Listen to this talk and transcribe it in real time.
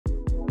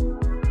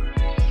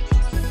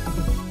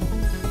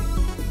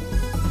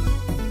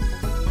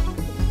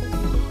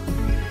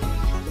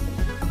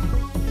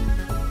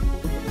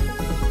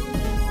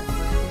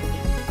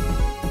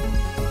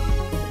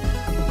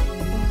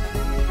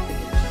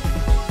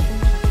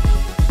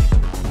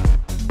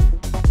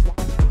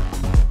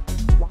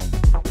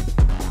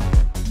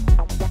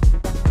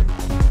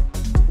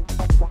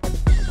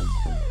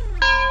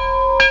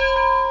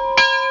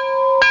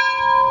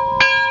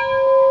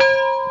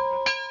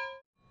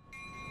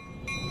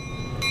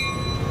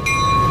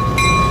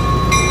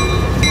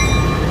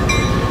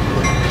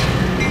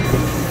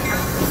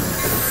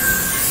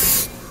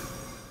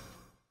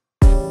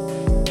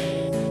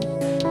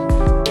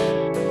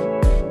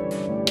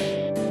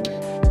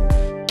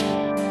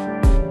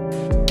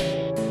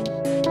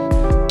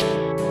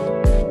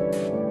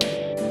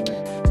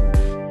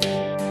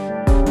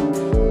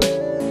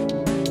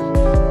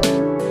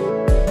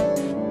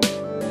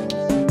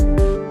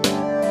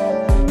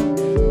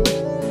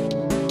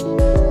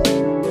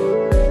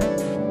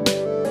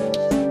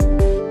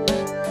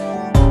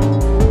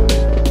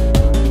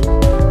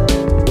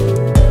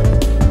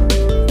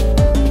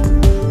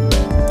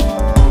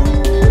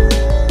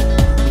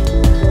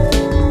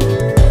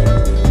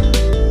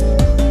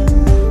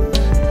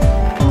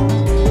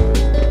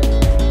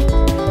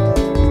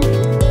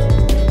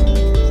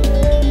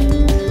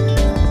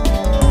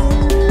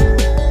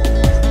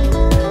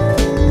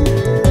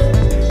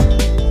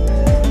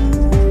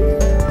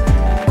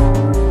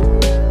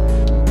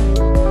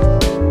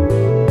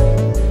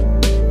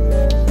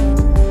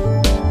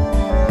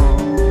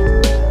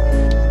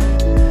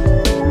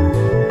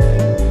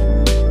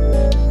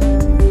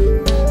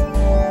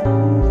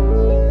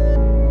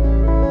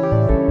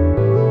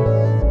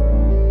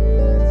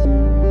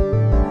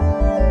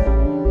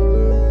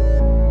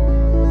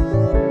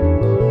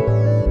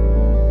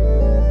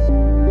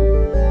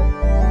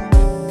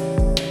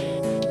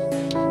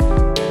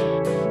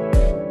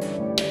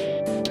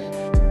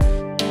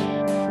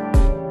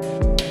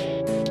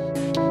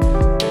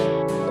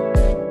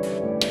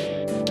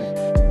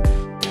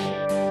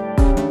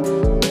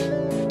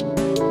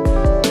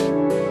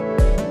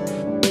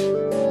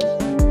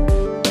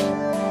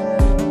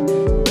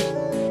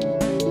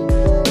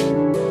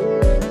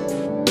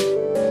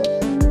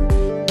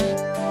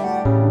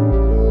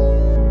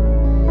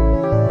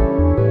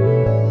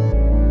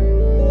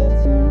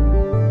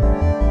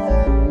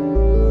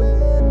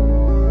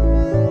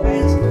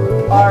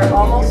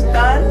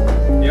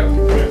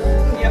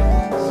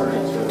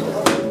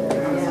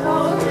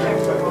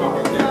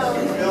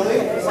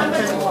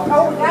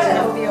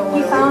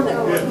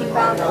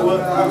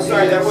I'm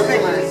sorry, that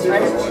wasn't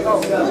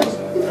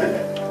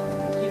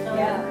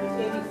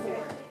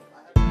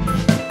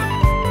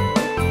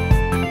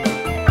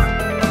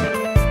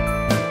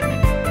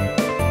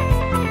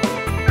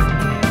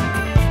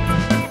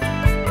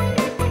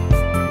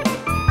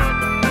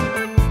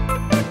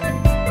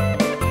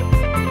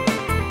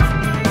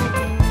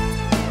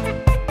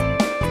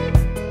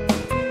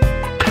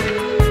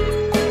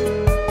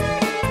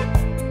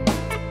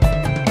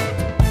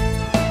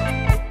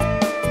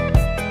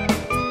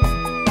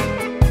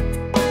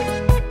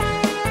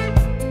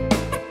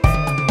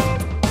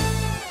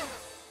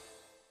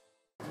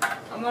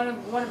I'm going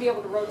to want to be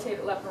able to rotate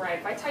it left and right.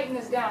 If I tighten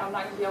this down, I'm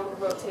not going to be able to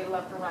rotate it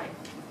left and right.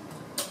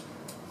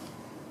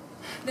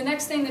 The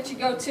next thing that you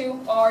go to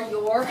are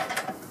your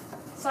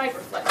side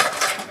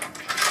reflectors.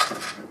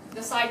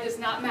 The side does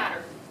not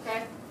matter,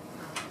 okay?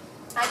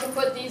 I can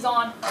put these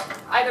on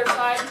either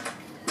side.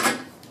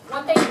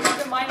 One thing to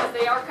keep in mind is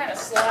they are kind of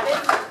slatted.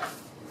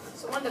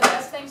 So one of the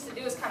best things to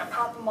do is kind of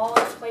pop them all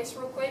into place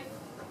real quick.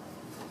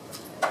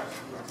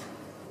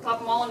 Pop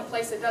them all into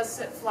place. It does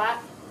sit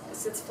flat. It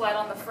sits flat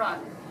on the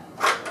front.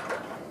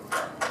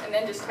 And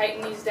then just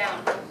tighten these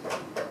down.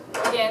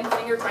 Again,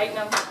 finger tighten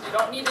them. You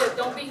don't need to,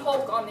 don't be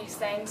Hulk on these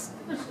things,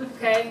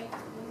 okay?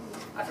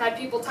 I've had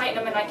people tighten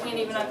them and I can't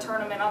even unturn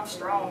them and I'm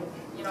strong.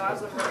 You know, I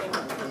was a Marine.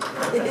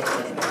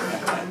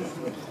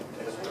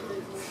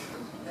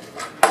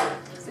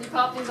 So you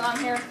pop these on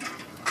here.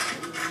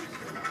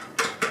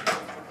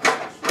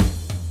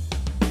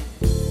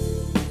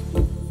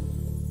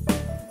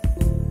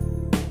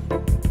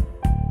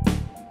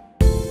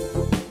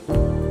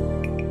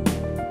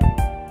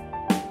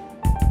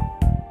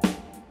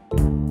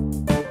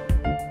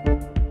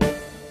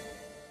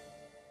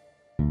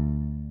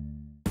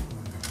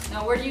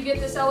 Now where do you get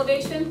this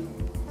elevation?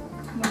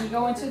 When you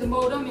go into the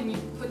modem and you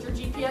put your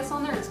GPS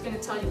on there, it's going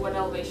to tell you what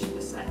elevation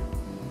to set.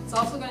 It's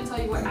also going to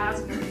tell you what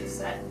azimuth to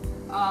set.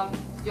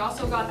 You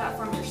also got that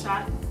from your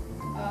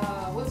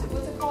what's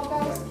it called,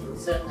 guys?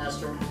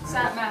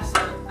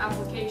 SatMaster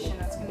application.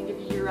 That's going to give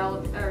you your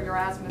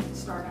azimuth to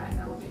start at and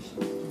elevation.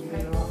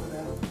 Okay?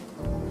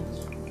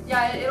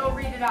 Yeah, it'll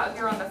read it out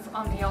here on the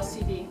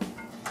LCD.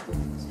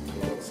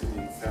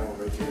 LCD panel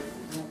right here.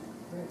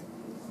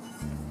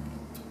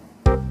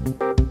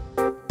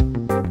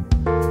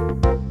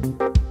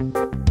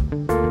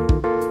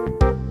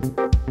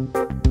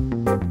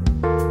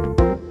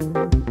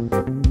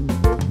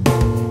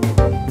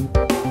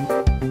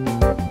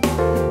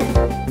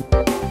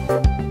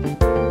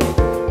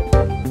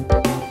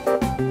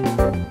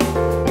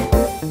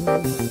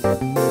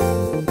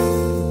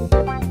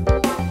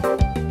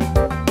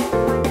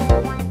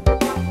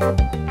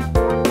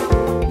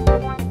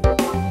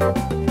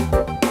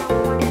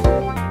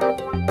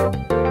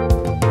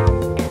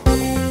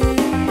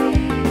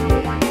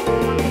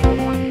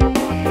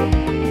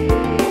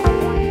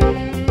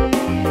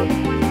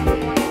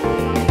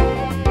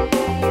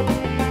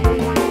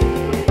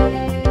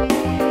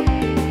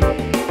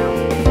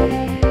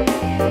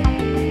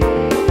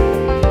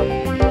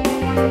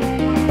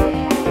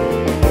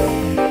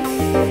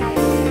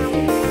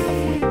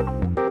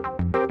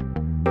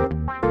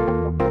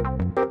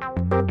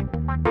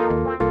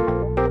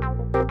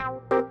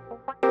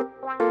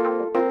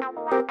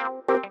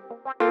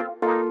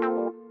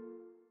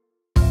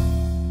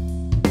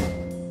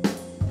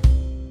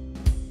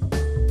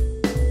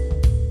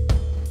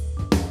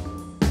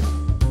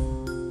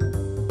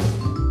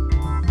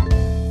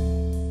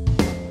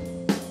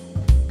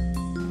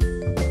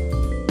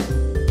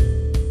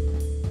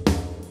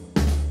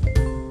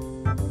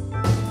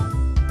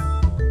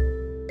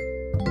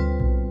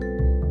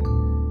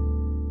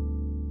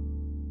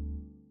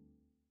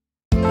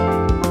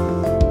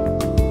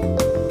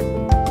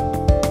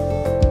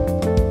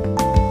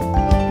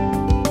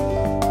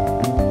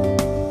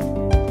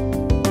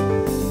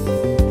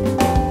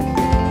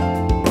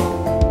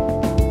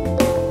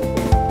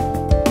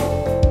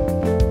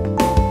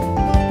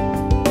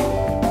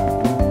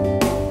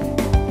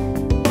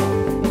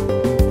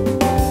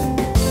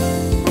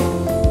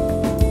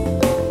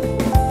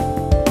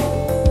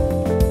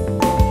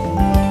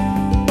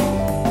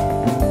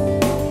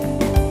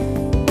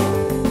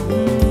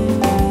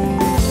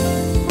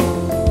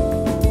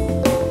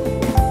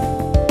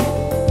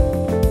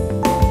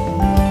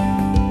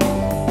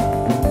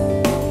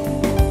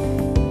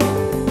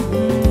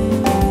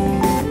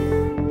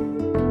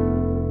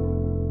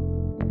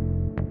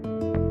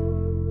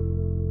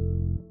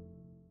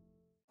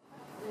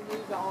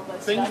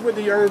 Things with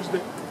the herbs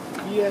that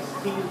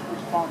DST is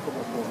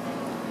responsible for.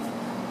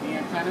 The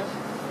antennas.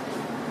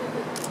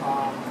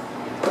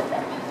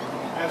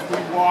 As we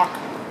walk,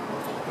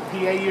 the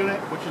PA unit,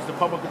 which is the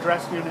public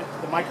address unit,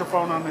 the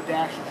microphone on the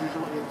dash is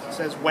usually, it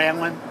says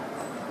Whalen,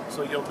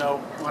 so you'll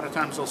know. A lot of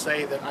times they'll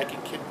say that I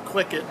can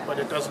click it, but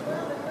it doesn't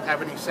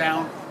have any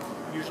sound.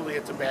 Usually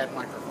it's a bad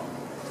microphone.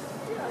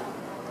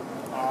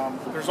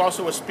 There's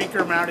also a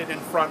speaker mounted in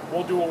front.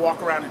 We'll do a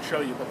walk around and show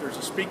you, but there's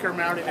a speaker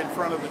mounted in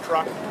front of the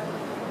truck.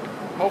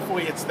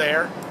 Hopefully it's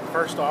there,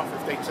 first off,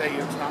 if they say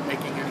it's not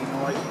making any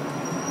noise.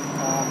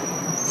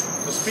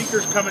 The the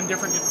speakers come in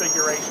different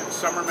configurations.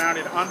 Some are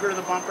mounted under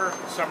the bumper,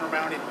 some are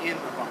mounted in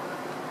the bumper.